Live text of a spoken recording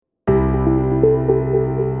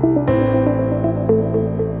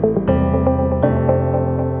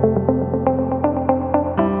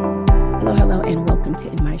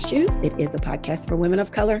It is a podcast for women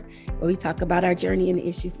of color where we talk about our journey and the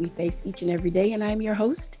issues we face each and every day. And I'm your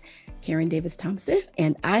host, Karen Davis Thompson.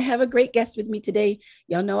 And I have a great guest with me today.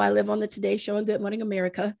 Y'all know I live on the Today Show and Good Morning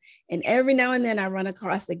America. And every now and then I run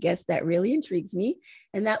across a guest that really intrigues me.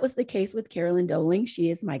 And that was the case with Carolyn Doling. She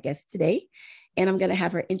is my guest today. And I'm going to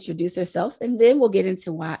have her introduce herself, and then we'll get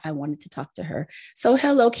into why I wanted to talk to her. So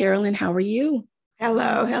hello, Carolyn. How are you?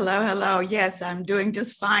 Hello. Yes, I'm doing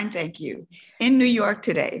just fine. Thank you. In New York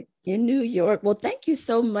today. In New York. Well, thank you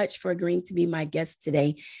so much for agreeing to be my guest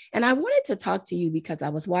today. And I wanted to talk to you because I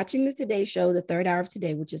was watching the Today Show, the third hour of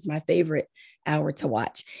Today, which is my favorite hour to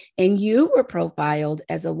watch. And you were profiled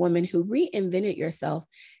as a woman who reinvented yourself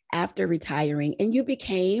after retiring, and you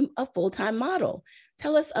became a full-time model.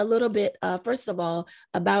 Tell us a little bit, first of all,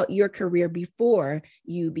 about your career before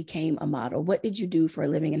you became a model. What did you do for a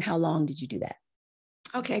living and how long did you do that?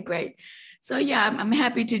 Okay, great. So yeah, I'm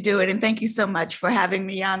happy to do it. And thank you so much for having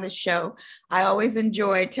me on the show. I always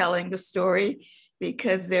enjoy telling the story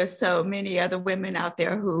because there's so many other women out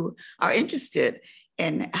there who are interested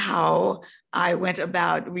in how I went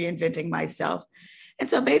about reinventing myself. And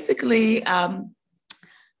so basically,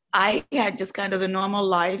 I had just kind of the normal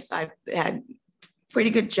life. I had pretty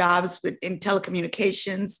good jobs in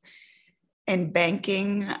telecommunications and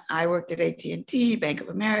banking. I worked at AT&T, Bank of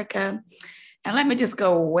America. And let me just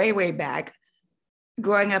go way, way back.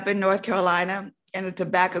 Growing up in North Carolina in a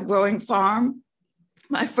tobacco growing farm,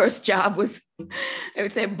 my first job was, I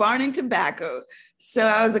would say, barning tobacco. So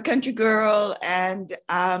I was a country girl. And,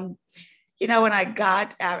 when I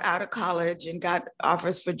got out of college and got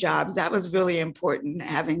offers for jobs, that was really important,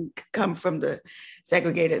 having come from the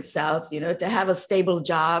segregated South, to have a stable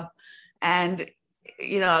job and,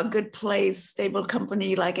 a good place, stable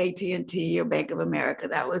company like AT&T or Bank of America.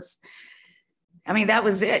 That was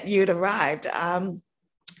it. You'd arrived.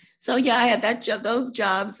 So yeah, I had those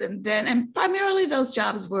jobs, and primarily those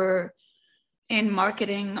jobs were in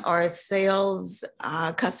marketing or sales,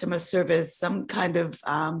 customer service, some kind of,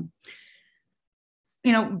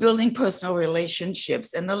 building personal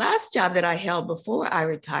relationships. And the last job that I held before I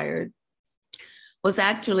retired was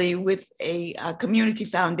actually with a community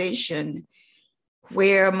foundation,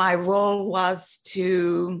 where my role was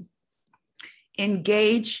to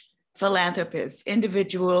engage philanthropists,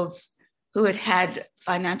 individuals who had had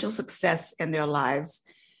financial success in their lives,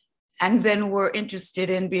 and then were interested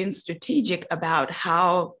in being strategic about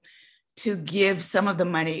how to give some of the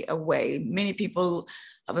money away. Many people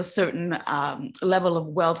of a certain level of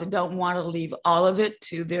wealth don't want to leave all of it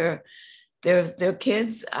to their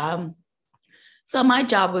kids. So my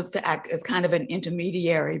job was to act as kind of an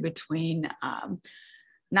intermediary between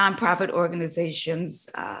nonprofit organizations,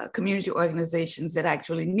 community organizations that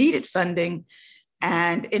actually needed funding,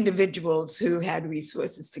 and individuals who had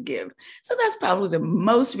resources to give. So that's probably the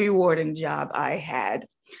most rewarding job I had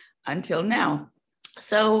until now.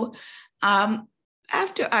 So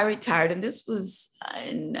after I retired, and this was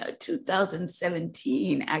in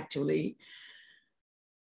 2017, actually,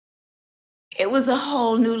 it was a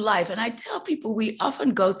whole new life. And I tell people we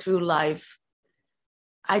often go through life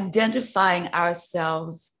identifying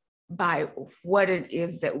ourselves by what it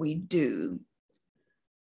is that we do,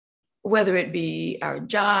 whether it be our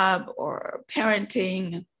job or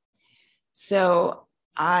parenting. So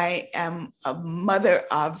I am a mother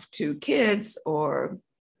of 2 kids, or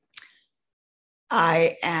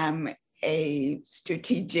I am a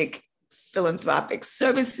strategic philanthropic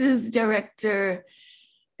services director.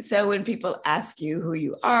 So when people ask you who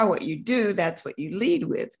you are, what you do, that's what you lead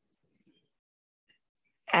with.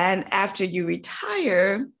 And after you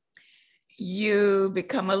retire, you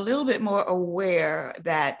become a little bit more aware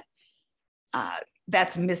that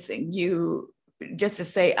that's missing. You just to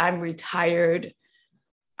say I'm retired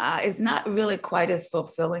is not really quite as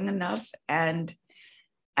fulfilling enough. And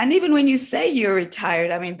even when you say you're retired,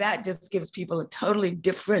 that just gives people a totally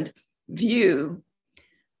different view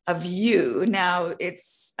of you. Now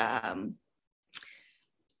it's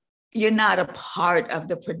you're not a part of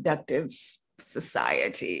the productive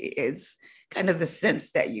society is kind of the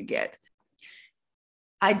sense that you get.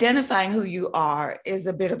 Identifying who you are is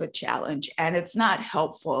a bit of a challenge, and it's not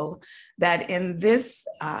helpful that in this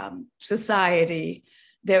society,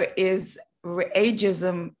 there is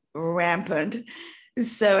ageism rampant.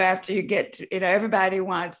 So after you get to, everybody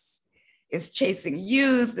is chasing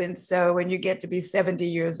youth. And so when you get to be 70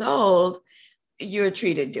 years old, you're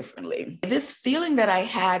treated differently. This feeling that I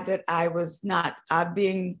had that I was not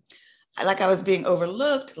being like I was being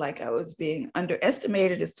overlooked, like I was being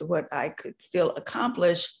underestimated as to what I could still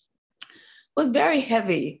accomplish, was very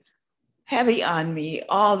heavy on me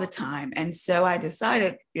all the time. And so I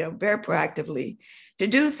decided, very proactively to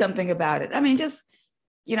do something about it. I mean, just,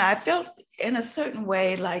 I felt in a certain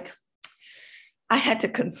way like I had to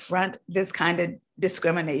confront this kind of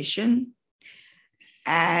discrimination.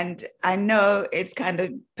 And I know it's kind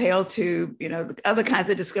of pale to, the other kinds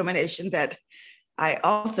of discrimination that I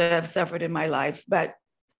also have suffered in my life. But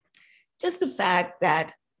just the fact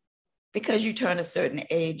that because you turn a certain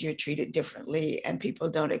age, you're treated differently and people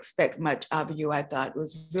don't expect much of you, I thought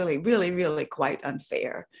was really, really, really quite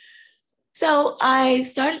unfair. So I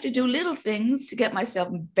started to do little things to get myself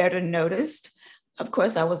better noticed. Of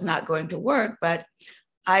course, I was not going to work, but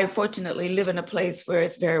I fortunately live in a place where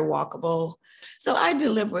it's very walkable. So I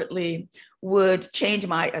deliberately would change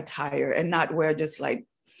my attire and not wear just like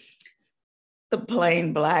the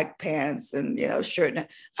plain black pants and, shirt.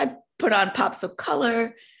 I put on pops of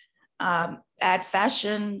color, add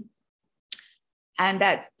fashion. And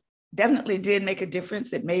that definitely did make a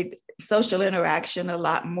difference. It made social interaction a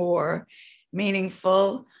lot more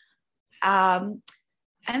meaningful. And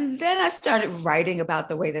then I started writing about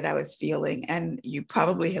the way that I was feeling. And you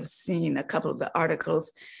probably have seen a couple of the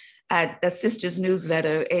articles at a sister's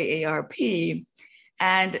newsletter, AARP.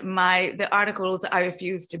 And the articles, I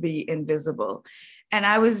Refuse to Be Invisible. And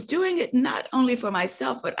I was doing it not only for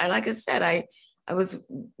myself, but like I said, I was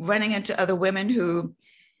running into other women who,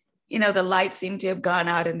 the light seemed to have gone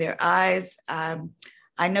out in their eyes.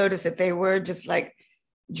 I noticed that they were just like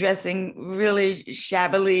dressing really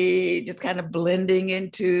shabbily, just kind of blending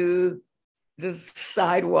into the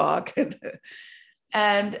sidewalk.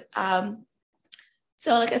 And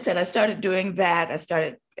so, like I said, I started doing that. I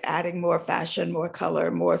started adding more fashion, more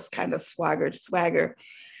color, more kind of swagger.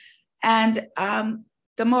 And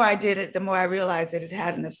the more I did it, the more I realized that it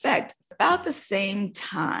had an effect. About the same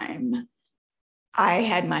time, I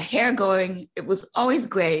had my hair going. It was always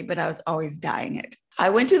gray, but I was always dyeing it. I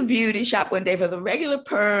went to the beauty shop one day for the regular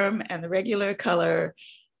perm and the regular color,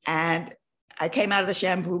 and I came out of the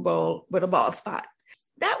shampoo bowl with a bald spot.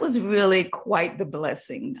 That was really quite the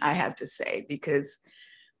blessing, I have to say, because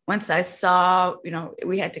once I saw,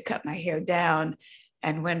 we had to cut my hair down,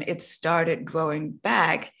 and when it started growing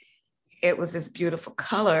back, it was this beautiful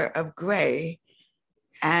color of gray,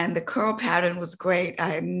 and the curl pattern was great. I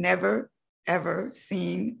had never, ever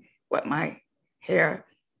seen what my hair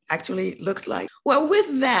actually looked like. Well,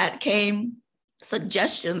 with that came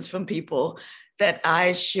suggestions from people that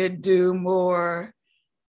I should do more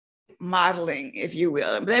modeling, if you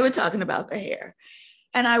will. They were talking about the hair.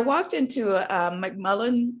 And I walked into a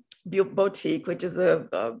McMullen boutique, which is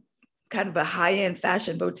a kind of a high-end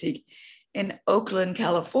fashion boutique in Oakland,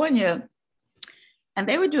 California. And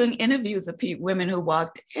they were doing interviews of women who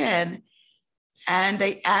walked in, and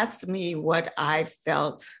they asked me what I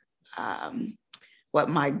felt, what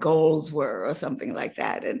my goals were or something like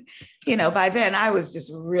that. And, by then I was just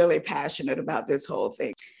really passionate about this whole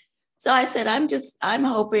thing. So I said, I'm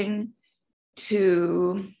hoping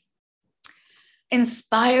to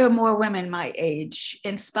inspire more women my age,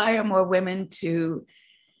 inspire more women to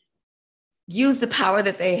use the power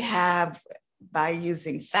that they have by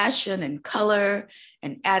using fashion and color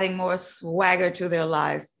and adding more swagger to their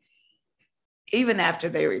lives, even after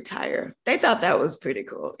they retire. They thought that was pretty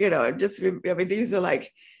cool. These are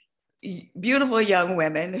like beautiful young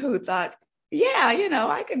women who thought, yeah,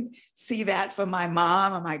 I can see that from my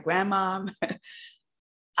mom or my grandmom.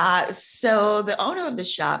 So the owner of the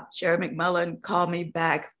shop, Sherry McMullen, called me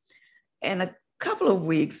back in a couple of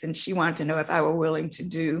weeks, and she wanted to know if I were willing to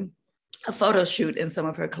do a photo shoot in some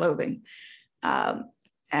of her clothing.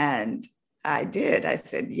 And I did. I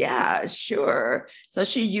said, yeah, sure. So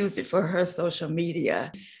she used it for her social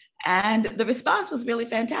media. And the response was really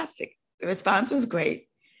fantastic. The response was great.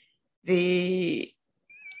 The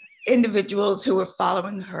individuals who were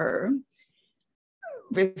following her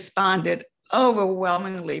responded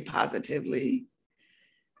overwhelmingly positively.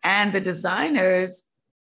 And the designers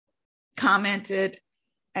commented,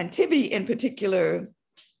 and Tibby in particular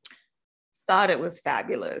thought it was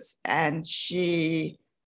fabulous. And she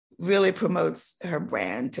really promotes her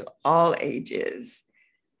brand to all ages.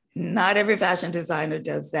 Not every fashion designer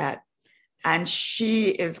does that. And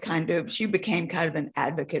she became kind of an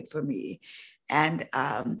advocate for me, and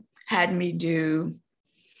had me do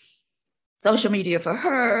social media for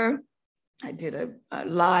her. I did a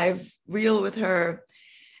live reel with her.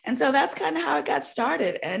 And so that's kind of how it got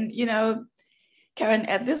started. And, Karen,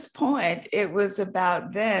 at this point, it was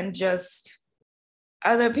about then just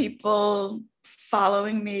other people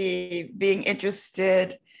following me, being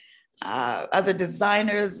interested, other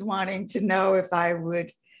designers wanting to know if I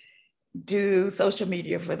would do social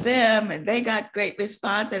media for them, and they got great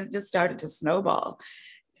response, and it just started to snowball.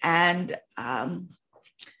 And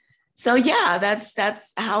So yeah,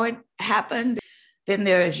 that's how it happened. Then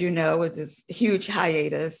there, as you know, was this huge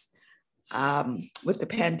hiatus with the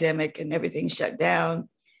pandemic and everything shut down.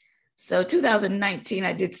 So 2019,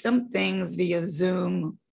 I did some things via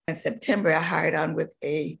Zoom. In September, I hired on with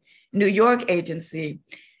a New York agency,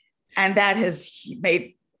 and that has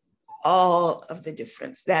made all of the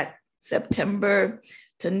difference. That September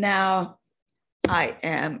to now, I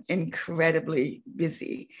am incredibly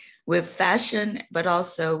busy with fashion, but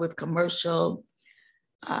also with commercial,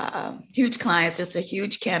 huge clients. Just a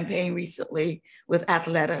huge campaign recently with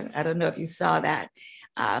Athleta. I don't know if you saw that,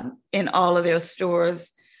 in all of their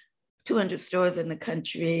stores, 200 stores in the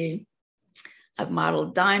country. I've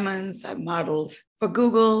modeled diamonds. I've modeled for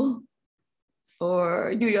Google,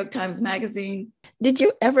 for New York Times Magazine. Did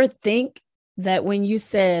you ever think that when you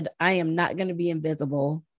said, I am not going to be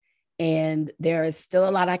invisible, and there is still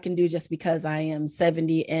a lot I can do, just because I am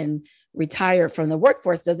 70 and retired from the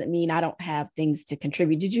workforce doesn't mean I don't have things to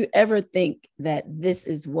contribute? Did you ever think that this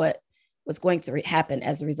is what was going to happen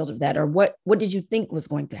as a result of that? Or what did you think was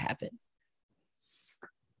going to happen?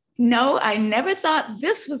 No, I never thought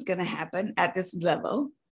this was going to happen at this level.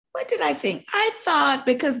 What did I think? I thought,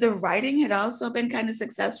 because the writing had also been kind of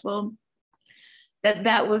successful,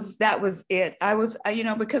 that was it. I was,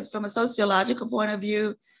 because from a sociological point of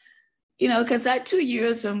view, because that 2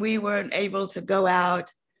 years when we weren't able to go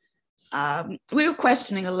out, we were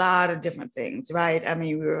questioning a lot of different things, right? I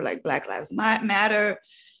mean, we were like Black Lives Matter,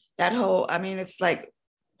 that whole, it's like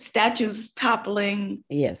statues toppling.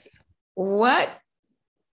 Yes.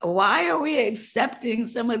 Why are we accepting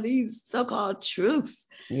some of these so-called truths?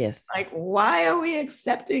 Yes. Like, why are we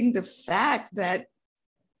accepting the fact that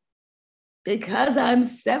because I'm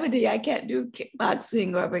 70, I can't do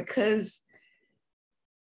kickboxing, or because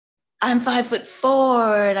I'm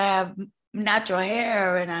 5'4" and I have natural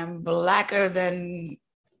hair and I'm blacker than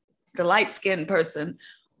the light-skinned person?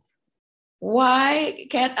 Why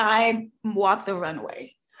can't I walk the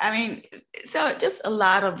runway? So just a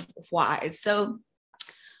lot of whys. So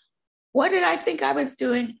what did I think I was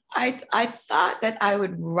doing? I thought that I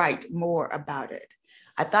would write more about it.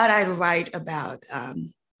 I thought I'd write about,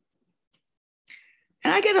 and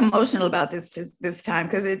I get emotional about this time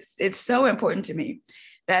because it's so important to me,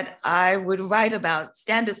 that I would write about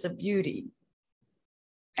standards of beauty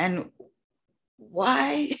and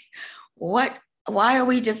why are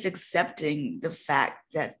we just accepting the fact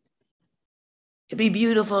that to be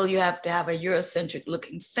beautiful, you have to have a Eurocentric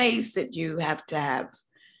looking face, that you have to have,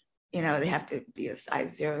 they have to be a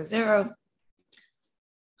size 00.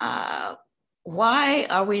 Why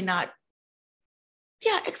are we not,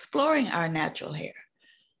 exploring our natural hair?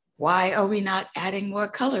 Why are we not adding more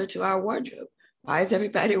color to our wardrobe? Why is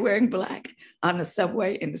everybody wearing black on the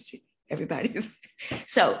subway in the street? Everybody's.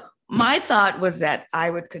 So my thought was that I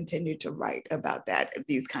would continue to write about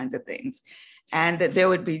these kinds of things, and that that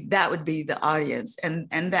would be the audience, and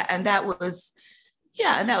that was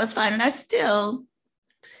fine. And I still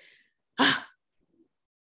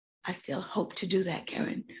hope to do that,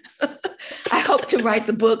 Karen. I hope to write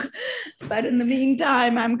the book, but in the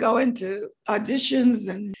meantime, I'm going to auditions,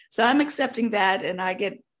 and so I'm accepting that, and I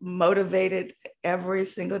get motivated every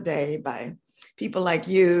single day by people like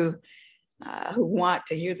you, who want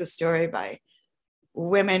to hear the story, by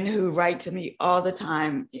women who write to me all the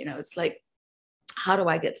time. It's like, how do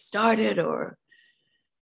I get started? Or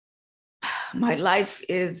my life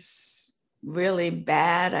is really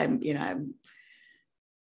bad. I'm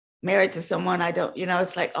married to someone I don't,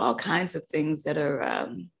 it's like all kinds of things that are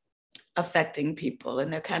affecting people,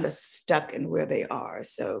 and they're kind of stuck in where they are.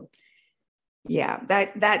 So yeah,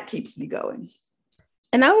 that keeps me going.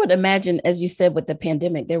 And I would imagine, as you said, with the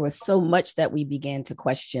pandemic, there was so much that we began to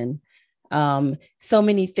question, so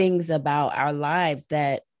many things about our lives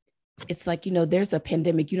that it's like, there's a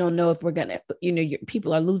pandemic. You don't know if we're going to,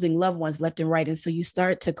 people are losing loved ones left and right. And so you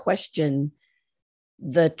start to question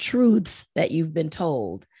the truths that you've been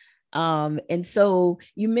told. And so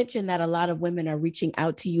you mentioned that a lot of women are reaching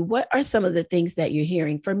out to you. What are some of the things that you're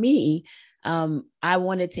hearing? For me, I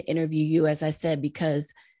wanted to interview you, as I said,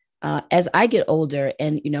 because as I get older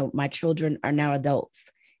and, my children are now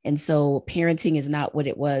adults. And so parenting is not what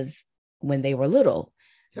it was when they were little.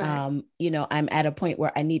 Right. I'm at a point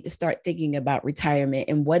where I need to start thinking about retirement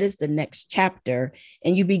and what is the next chapter.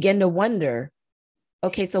 And you begin to wonder,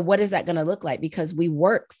 okay, so what is that going to look like? Because we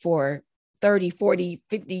work for 30, 40,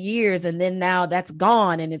 50 years, and then now that's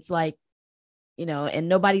gone. And it's like, and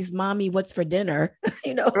nobody's mommy, what's for dinner,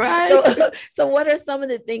 Right. So what are some of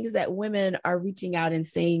the things that women are reaching out and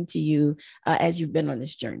saying to you as you've been on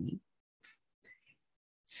this journey?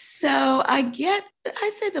 So I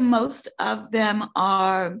say the most of them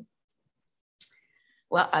are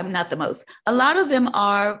well, I'm not the most. A lot of them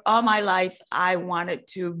are, all my life, I wanted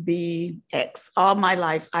to be X. All my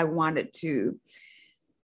life, I wanted to.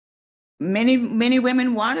 Many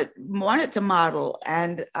women wanted to model.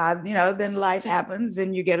 And, then life happens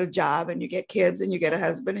and you get a job and you get kids and you get a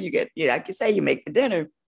husband and you get, like you say, you make the dinner.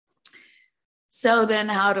 So then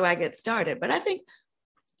how do I get started? But I think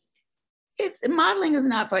modeling is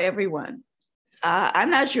not for everyone. I'm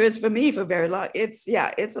not sure it's for me for very long. It's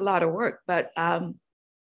a lot of work, but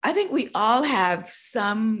I think we all have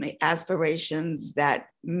some aspirations that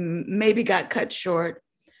maybe got cut short,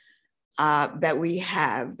 that we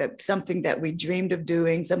have, that something that we dreamed of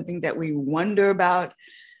doing, something that we wonder about.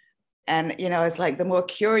 And, it's like the more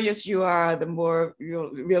curious you are, the more you'll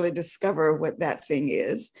really discover what that thing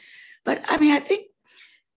is. But I mean, I think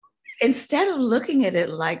instead of looking at it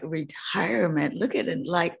like retirement, look at it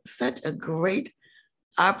like such a great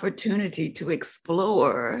opportunity to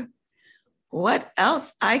explore what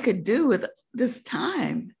else I could do with this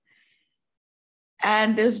time.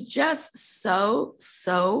 And there's just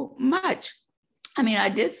so much. I mean, I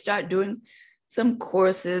did start doing some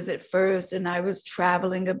courses at first, and I was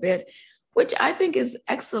traveling a bit, which I think is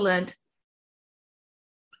excellent.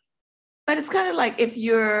 But it's kind of like if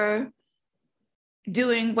you're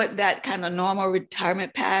doing what that kind of normal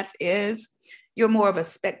retirement path is, you're more of a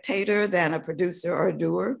spectator than a producer or a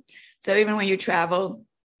doer. So even when you travel,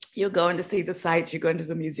 you're going to see the sites, you're going to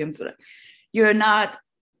the museums, you're not,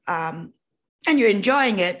 and you're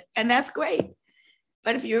enjoying it, and that's great.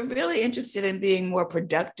 But if you're really interested in being more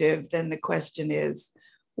productive, then the question is,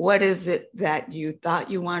 what is it that you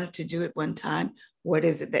thought you wanted to do at one time? What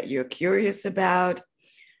is it that you're curious about?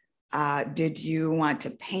 Did you want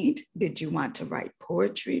to paint? Did you want to write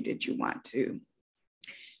poetry?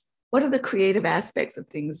 What are the creative aspects of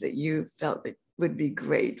things that you felt that would be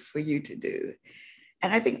great for you to do?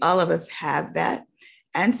 And I think all of us have that.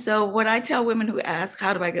 And so what I tell women who ask,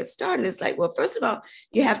 how do I get started? It's like, well, first of all,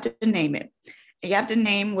 you have to name it. You have to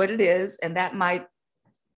name what it is. And that might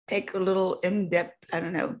take a little in-depth, I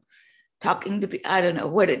don't know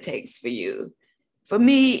what it takes for you. For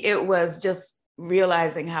me, it was just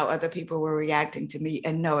realizing how other people were reacting to me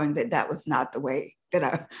and knowing that that was not the way that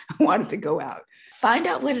I wanted to go out. Find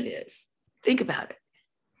out what it is. Think about it.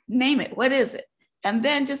 Name it. What is it? And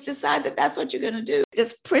then just decide that that's what you're going to do.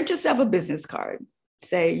 Just print yourself a business card.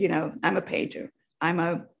 Say, I'm a painter. I'm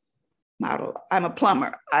a model. I'm a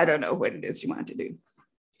plumber. I don't know what it is you want to do.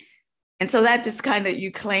 And so that just kind of,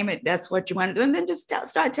 you claim it, that's what you want to do. And then just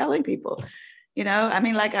start telling people,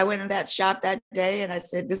 like I went in that shop that day and I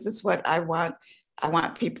said, this is what I want. I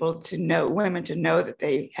want people to know, women to know that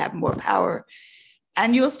they have more power.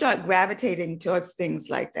 And you'll start gravitating towards things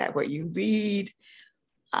like that, what you read.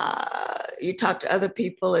 You talk to other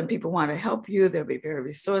people and people want to help you. They'll be very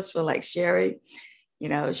resourceful, like Sherry.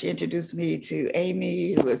 She introduced me to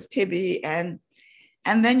Amy, who was Tibby, and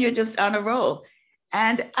then you're just on a roll.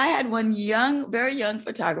 And I had one very young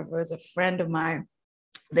photographer as a friend of my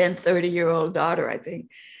then 30-year-old daughter, I think,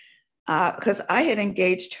 because I had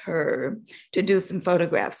engaged her to do some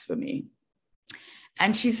photographs for me.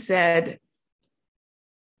 And she said,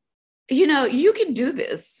 you can do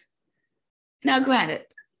this. Now, granted,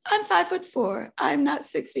 I'm 5'4". I'm not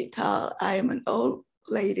 6 feet tall. I am an old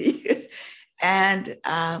lady. And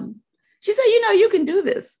she said, you can do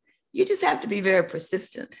this. You just have to be very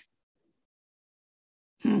persistent.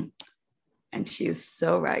 And she is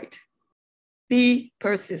so right. Be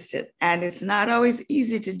persistent. And it's not always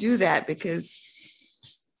easy to do that because,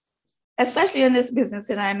 especially in this business,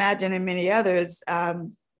 and I imagine in many others,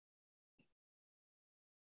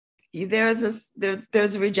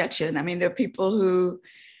 there's a rejection. I mean, there are people who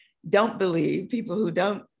don't believe, people who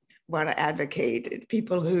don't want to advocate,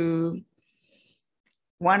 people who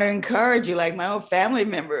want to encourage you, like my own family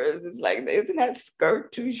members. It's like, isn't that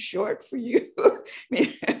skirt too short for you?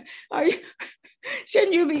 I mean,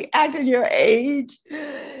 shouldn't you be acting your age?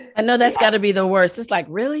 I know that's got to be the worst. It's like,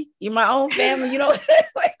 really? You're my own family? What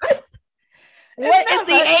is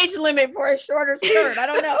the age limit for a shorter skirt? I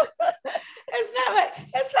don't know.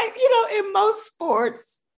 It's like, in most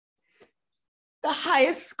sports, the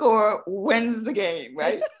highest score wins the game,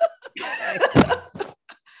 right?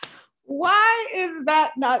 Why is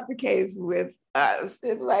that not the case with us?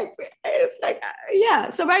 It's like, yeah.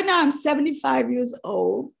 So right now I'm 75 years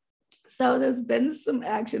old. So there's been some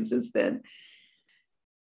action since then.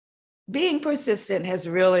 Being persistent has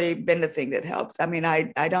really been the thing that helps. I mean,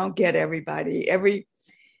 I don't get everybody.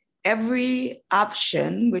 Every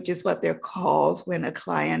option, which is what they're called when a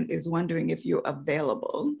client is wondering if you're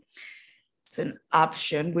available. It's an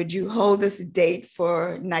option. Would you hold this date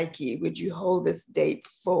for Nike? Would you hold this date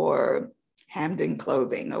for Hamden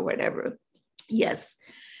Clothing or whatever. Yes.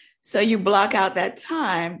 So you block out that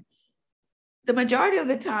time. The majority of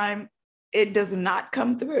the time, it does not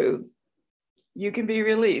come through. You can be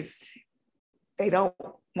released. They don't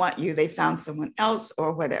want you. They found someone else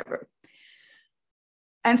or whatever.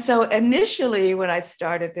 And so initially when I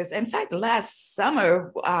started this, in fact, last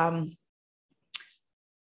summer, I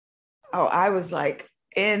was like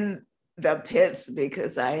in the pits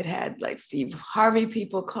because I had like Steve Harvey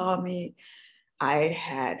people call me. I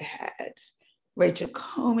had Rachel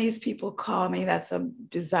Comey's people call me. That's a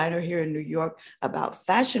designer here in New York, about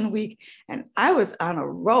Fashion Week. And I was on a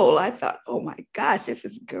roll. I thought, oh my gosh, this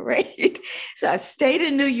is great. So I stayed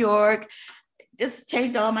in New York, just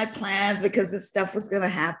changed all my plans because this stuff was going to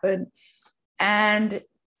happen. And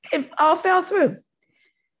it all fell through.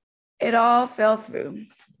 It all fell through.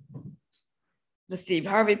 The Steve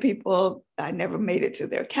Harvey people, I never made it to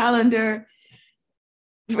their calendar.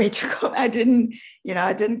 Rachel Comey,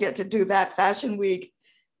 I didn't get to do that Fashion Week.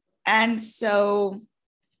 And so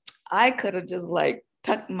I could have just like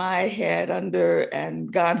tucked my head under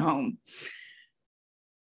and gone home.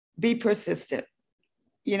 Be persistent.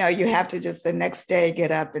 You have to just the next day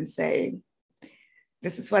get up and say,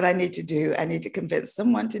 this is what I need to do. I need to convince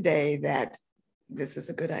someone today that this is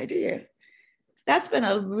a good idea. That's been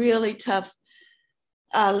a really tough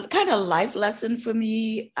kind of life lesson for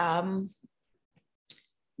me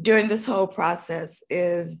during this whole process,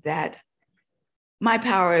 is that my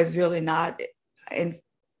power is really not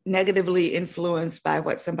negatively influenced by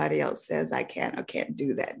what somebody else says I can or can't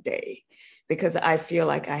do that day, because I feel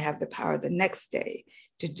like I have the power the next day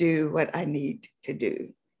to do what I need to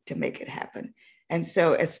do to make it happen. And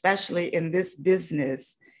so, especially in this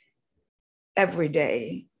business, every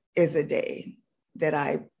day is a day that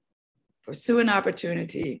I pursue an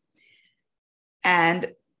opportunity.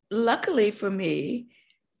 And luckily for me,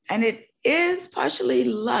 and it is partially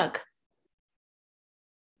luck,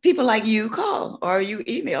 people like you call or you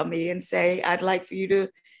email me and say, I'd like for you to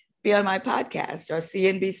be on my podcast, or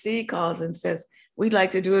CNBC calls and says, we'd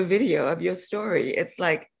like to do a video of your story. It's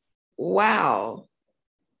like, wow.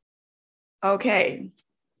 Okay.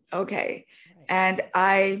 And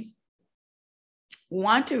I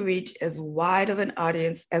want to reach as wide of an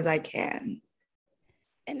audience as I can.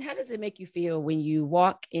 And how does it make you feel when you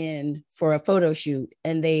walk in for a photo shoot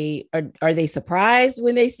and are they surprised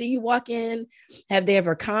when they see you walk in? Have they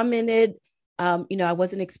ever commented, I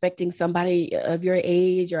wasn't expecting somebody of your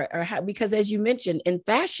age or how, because as you mentioned in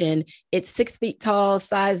fashion, it's 6 feet tall,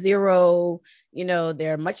 size 0,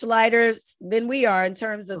 they're much lighter than we are in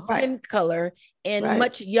terms of skin color and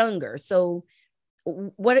much younger. So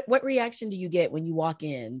what reaction do you get when you walk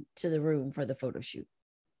in to the room for the photo shoot?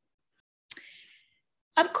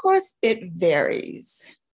 Of course, it varies.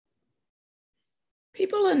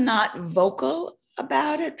 People are not vocal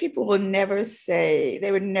about it. People would never say,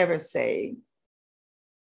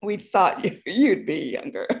 we thought you'd be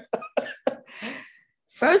younger.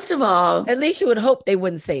 First of all, at least you would hope they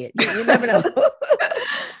wouldn't say it. You never know.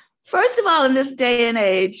 First of all, in this day and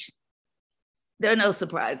age, there are no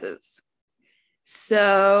surprises.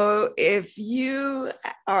 So if you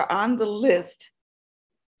are on the list,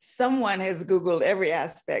 someone has Googled every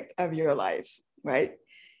aspect of your life, right?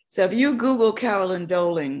 So if you Google Carolyn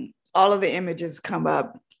Doling, all of the images come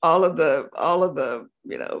up, all of the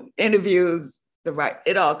interviews,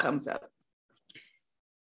 it all comes up.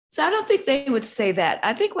 So I don't think they would say that.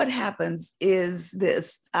 I think what happens is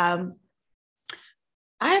this. I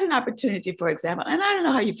had an opportunity, for example, and I don't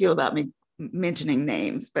know how you feel about me mentioning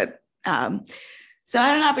names, but so I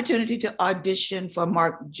had an opportunity to audition for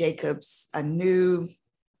Marc Jacobs, a new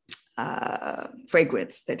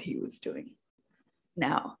fragrance that he was doing.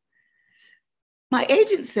 Now, my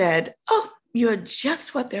agent said, oh, you're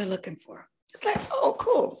just what they're looking for. It's like, oh,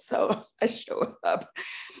 cool. So I show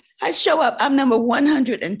up. I'm number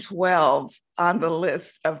 112 on the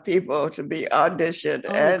list of people to be auditioned.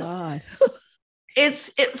 Oh, and God.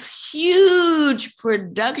 It's huge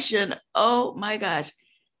production. Oh my gosh.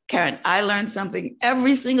 Karen, I learned something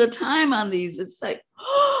every single time on these. It's like,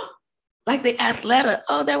 like the Athleta.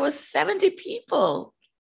 Oh, there were 70 people.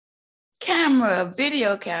 Camera,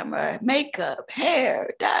 video camera, makeup,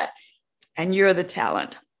 hair, dye, and you're the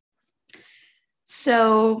talent.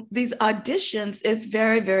 So these auditions is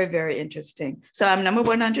very, very, very interesting. So I'm number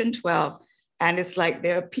 112, and it's like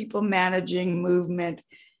there are people managing movement.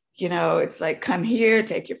 It's like, come here,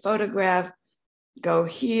 take your photograph, go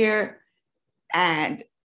here. And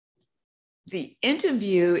the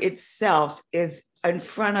interview itself is in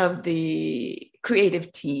front of the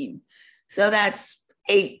creative team. So that's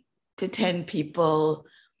 8 to 10 people.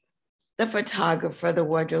 the photographer, the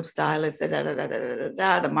wardrobe stylist,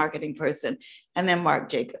 the marketing person, and then Marc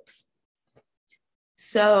Jacobs.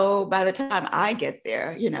 So by the time I get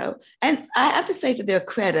there, and I have to say to their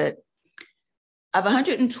credit, of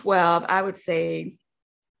 112, I would say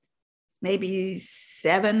maybe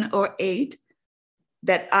 7 or 8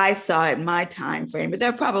 that I saw at my time frame, but there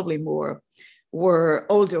are probably more, were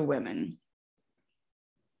older women.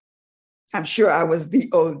 I'm sure I was the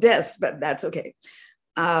oldest, but that's okay.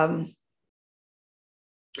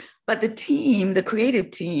 But the team, the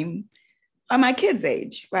creative team, are my kids'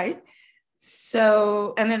 age, right?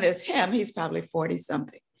 So, and then there's him, he's probably 40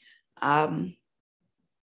 something.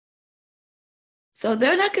 So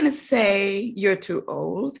they're not going to say you're too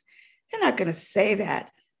old. They're not going to say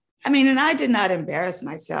that. I mean, and I did not embarrass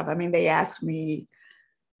myself. I mean, they asked me,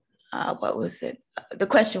 what was it? The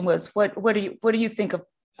question was, what do you think of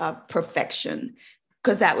perfection?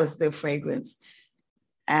 Because that was the fragrance.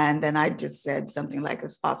 And then I just said something like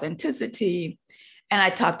it's authenticity. And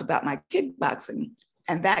I talked about my kickboxing,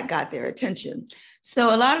 and that got their attention.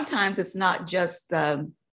 So a lot of times it's not just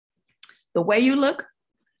the way you look,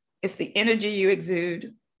 it's the energy you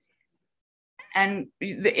exude. And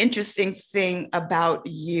the interesting thing about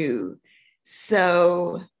you.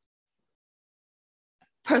 So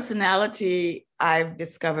personality, I've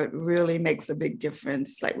discovered, really makes a big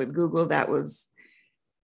difference. Like with Google,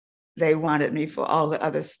 they wanted me for all the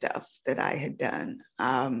other stuff that I had done.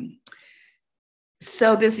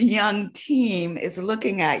 So this young team is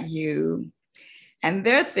looking at you and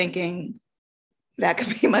they're thinking, that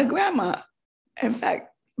could be my grandma. In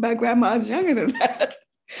fact, my grandma is younger than that.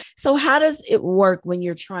 So how does it work when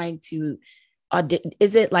you're trying to audition?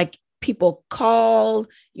 Is it like people call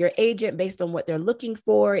your agent based on what they're looking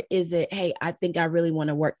for? Is it, hey, I think I really want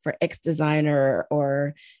to work for X designer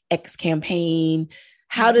or X campaign?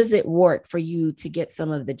 How does it work for you to get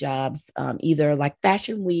some of the jobs, either like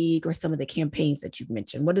Fashion Week or some of the campaigns that you've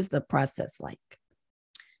mentioned? What is the process like?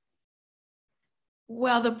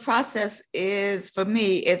 Well, the process is, for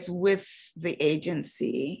me, it's with the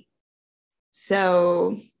agency.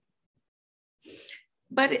 So,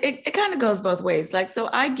 but it kind of goes both ways. Like, so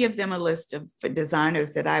I give them a list of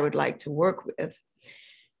designers that I would like to work with.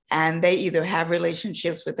 And they either have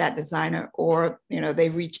relationships with that designer or, they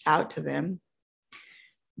reach out to them.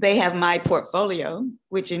 They have my portfolio,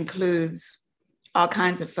 which includes all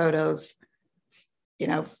kinds of photos,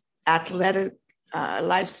 athletic,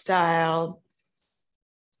 lifestyle.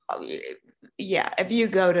 Yeah, if you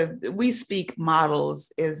go to We Speak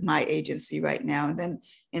Models is my agency right now. And then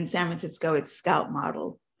in San Francisco, it's Scout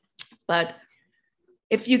Model. But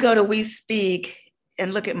if you go to We Speak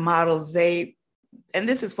and look at models, and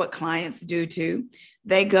this is what clients do too,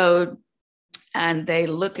 they go and they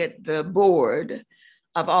look at the board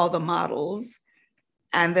of all the models,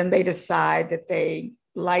 and then they decide that they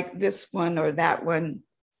like this one or that one,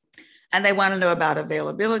 and they want to know about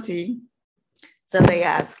availability. So they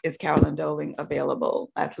ask, is Carolyn Doling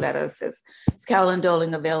available? Athleta says, is Carolyn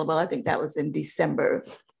Doling available? I think that was in December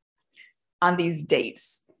on these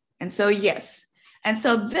dates. And so, yes. And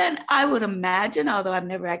so then I would imagine, although I've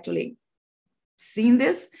never actually seen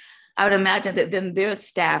this, I would imagine that then their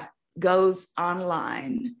staff goes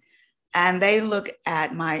online and they look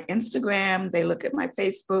at my Instagram, they look at my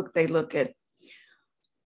Facebook, they look at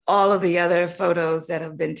all of the other photos that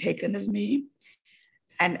have been taken of me.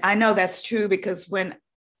 And I know that's true because when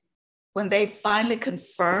they finally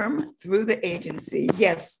confirm through the agency,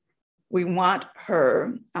 yes, we want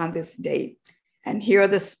her on this date, and here are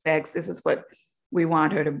the specs, this is what we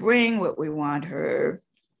want her to bring, what we want her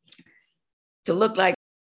to look like.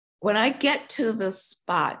 When I get to the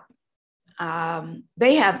spot,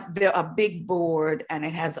 they're a big board and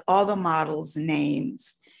it has all the models'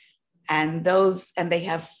 names and they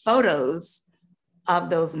have photos of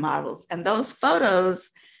those models. And those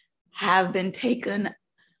photos have been taken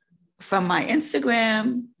from my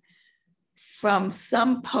Instagram, from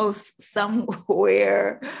some post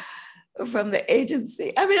somewhere, from the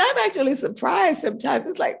agency. I mean, I'm actually surprised sometimes.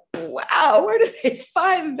 It's like, wow, where did they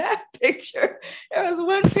find that picture? There was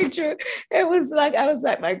one picture, it was like, I was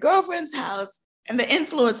at my girlfriend's house, and the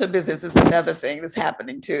influencer business is another thing that's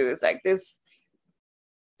happening too. It's like this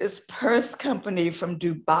purse company from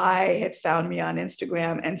Dubai had found me on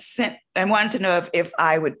Instagram and wanted to know if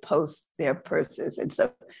I would post their purses. And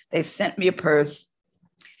so they sent me a purse.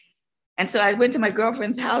 And so I went to my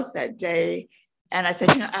girlfriend's house that day and I said,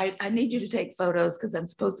 I need you to take photos because I'm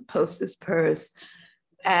supposed to post this purse.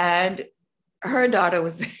 And her daughter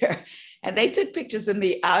was there and they took pictures of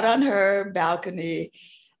me out on her balcony.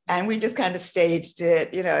 And we just kind of staged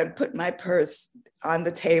it, and put my purse on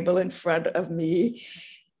the table in front of me.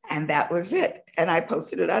 And that was it. And I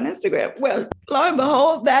posted it on Instagram. Well, lo and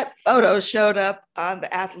behold, that photo showed up on the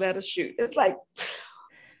Athleta shoot. It's like,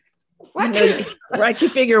 what? Right. You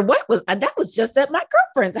figure that was just at my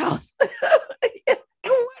girlfriend's house.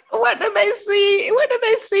 What do they see? What do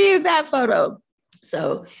they see in that photo?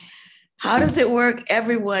 So how does it work?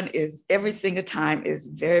 Every single time is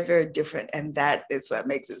very, very different. And that is what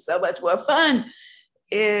makes it so much more fun,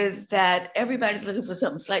 is that everybody's looking for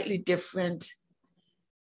something slightly different.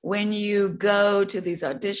 When you go to these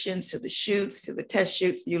auditions, to the shoots, to the test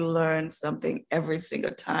shoots, you learn something every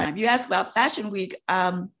single time. You ask about Fashion Week.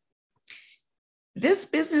 This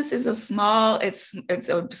business is a small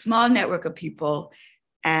network of people,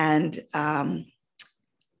 and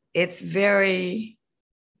it's very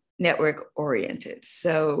network oriented.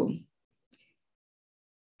 So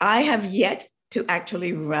I have yet to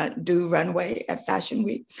actually do runway at Fashion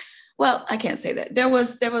Week. Well, I can't say that. There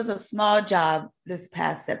was a small job this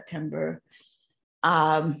past September,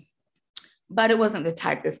 but it wasn't the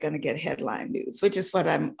type that's going to get headline news, which is what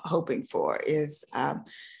I'm hoping for, is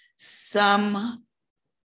some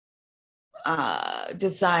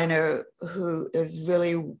designer who is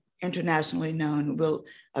really internationally known will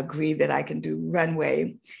agree that I can do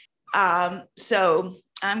runway. So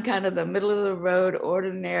I'm kind of the middle of the road,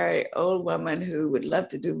 ordinary old woman who would love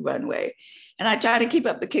to do runway. And I try to keep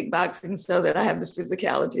up the kickboxing so that I have the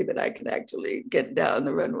physicality that I can actually get down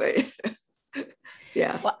the runway.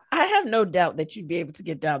 Yeah. Well, I have no doubt that you'd be able to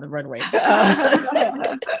get down the runway.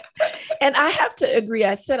 And I have to agree.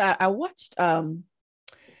 I said I watched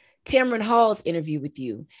Tamron Hall's interview with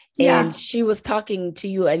you, and she was talking to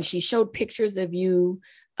you, and she showed pictures of you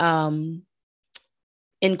in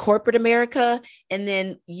corporate America, and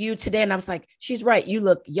then you today, and I was like, she's right. You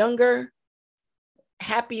look younger,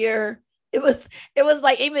 happier. It was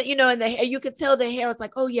like, even, and the hair, you could tell the hair was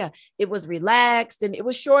like, oh yeah, it was relaxed, and it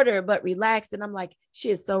was shorter, but relaxed. And I'm like,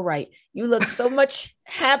 she is so right. You look so much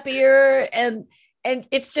happier, and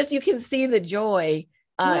it's just, you can see the joy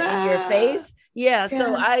in your face. Yeah.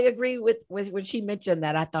 So I agree with when she mentioned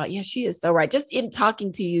that. I thought, yeah, she is so right. Just in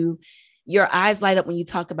talking to you, your eyes light up when you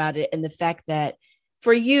talk about it. And the fact that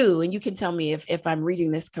for you, and you can tell me if I'm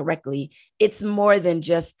reading this correctly, it's more than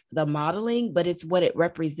just the modeling, but it's what it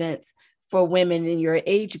represents for women in your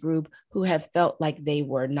age group who have felt like they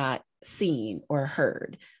were not seen or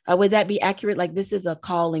heard. Would that be accurate? Like, this is a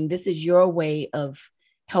calling. This is your way of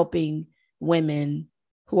helping women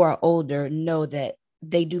who are older know that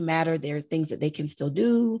they do matter. There are things that they can still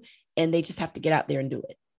do, and they just have to get out there and do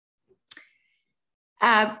it.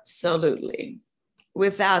 Absolutely.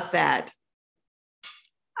 Without that,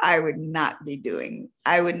 I would not be doing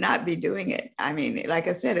it. I mean, like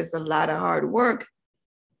I said, it's a lot of hard work.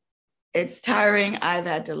 It's tiring. I've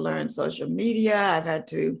had to learn social media.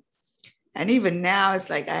 And even now it's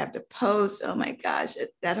like I have to post. Oh my gosh,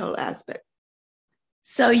 that whole aspect.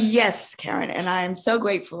 So yes, Karen, and I am so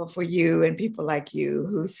grateful for you and people like you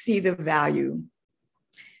who see the value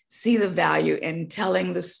in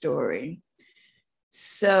telling the story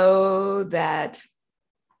so that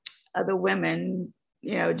other women,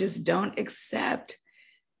 just don't accept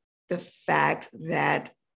the fact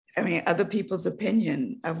that, other people's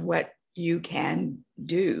opinion of what you can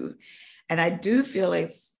do. And I do feel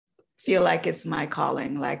like it's my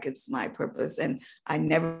calling, like it's my purpose. And I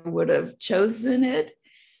never would have chosen it,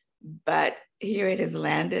 but here it has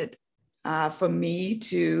landed for me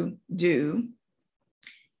to do.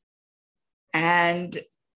 And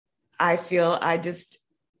I feel I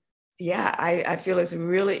feel it's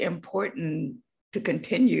really important to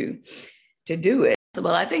continue to do it.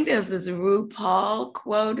 Well, I think there's this RuPaul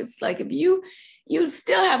quote. It's like, if you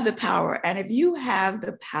still have the power, and if you have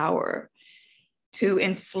the power to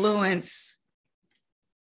influence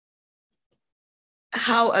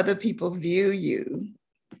how other people view you,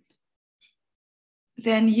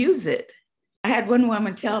 then use it. I had one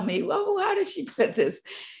woman tell me, well, how did she put this?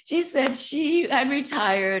 She said she had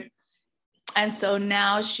retired, and so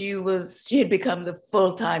now she had become the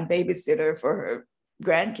full-time babysitter for her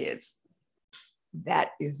grandkids. That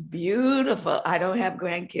is beautiful. I don't have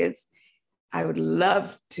grandkids. I would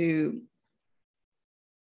love to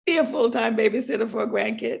be a full-time babysitter for a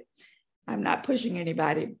grandkid. I'm not pushing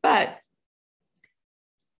anybody, but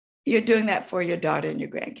you're doing that for your daughter and your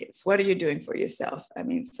grandkids. What are you doing for yourself?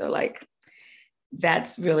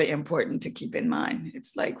 That's really important to keep in mind.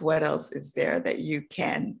 It's like, what else is there that you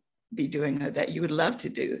can be doing or that you would love to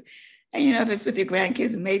do? And, if it's with your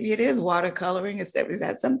grandkids, maybe it is watercoloring. Is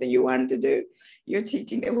that something you wanted to do? You're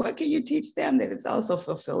teaching them. What can you teach them that it's also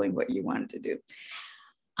fulfilling what you wanted to do?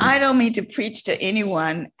 I don't mean to preach to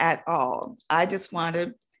anyone at all. I just want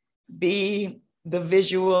to be the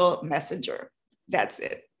visual messenger. That's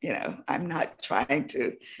it. I'm not trying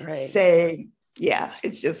to say, yeah,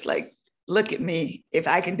 it's just like, look at me. If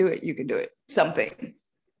I can do it, you can do it. Something.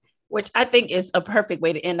 Which I think is a perfect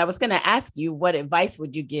way to end. I was going to ask you, what advice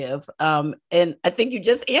would you give? And I think you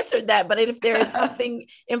just answered that. But if there is something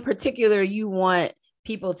in particular you want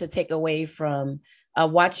people to take away from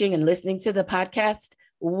watching and listening to the podcast,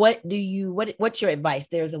 what's your advice?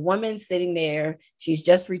 There's a woman sitting there. She's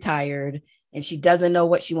just retired and she doesn't know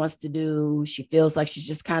what she wants to do. She feels like she's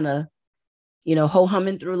just kind of,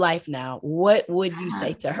 ho-humming through life now. What would you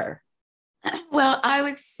say to her? Well, I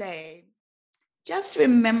would say, just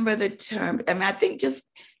remember the term. I think just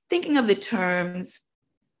thinking of the terms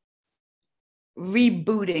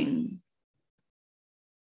rebooting,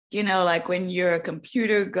 like when your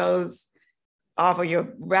computer goes off or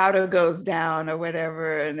your router goes down or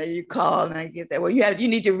whatever, and then you call and I get that, well, you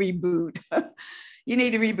need to reboot. You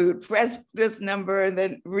need to reboot, press this number and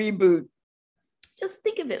then reboot. Just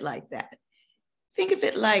think of it like that. Think of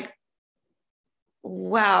it like,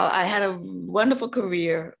 wow, I had a wonderful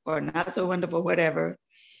career, or not so wonderful, whatever.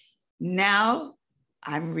 Now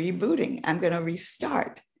I'm rebooting. I'm going to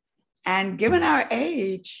restart. And given our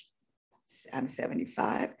age, I'm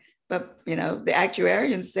 75, but the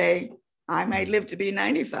actuarians say I might live to be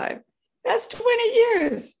 95. That's 20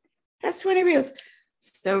 years. That's 20 years.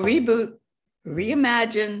 So reboot,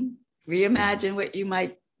 reimagine what you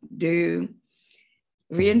might do,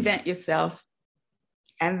 reinvent yourself.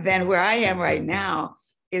 And then where I am right now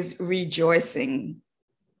is rejoicing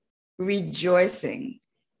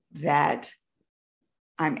that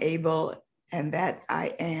I'm able and that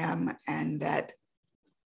I am and that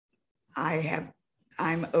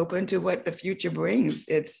I'm open to what the future brings.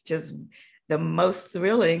 It's just the most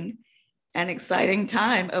thrilling and exciting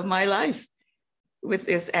time of my life, with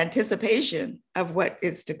this anticipation of what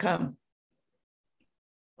is to come.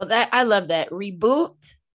 Well, I love that. Reboot,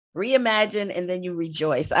 reimagine, and then you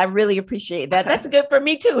rejoice. I really appreciate that. That's good for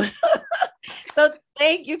me too. So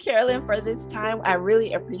thank you, Carolyn, for this time. I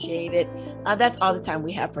really appreciate it. That's all the time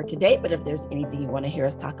we have for today. But if there's anything you want to hear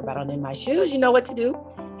us talk about on In My Shoes, you know what to do.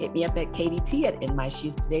 Hit me up at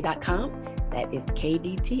kdt@inmyshoestoday.com. That is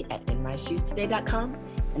kdt@inmyshoestoday.com.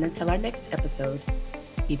 And until our next episode,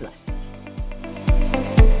 be blessed.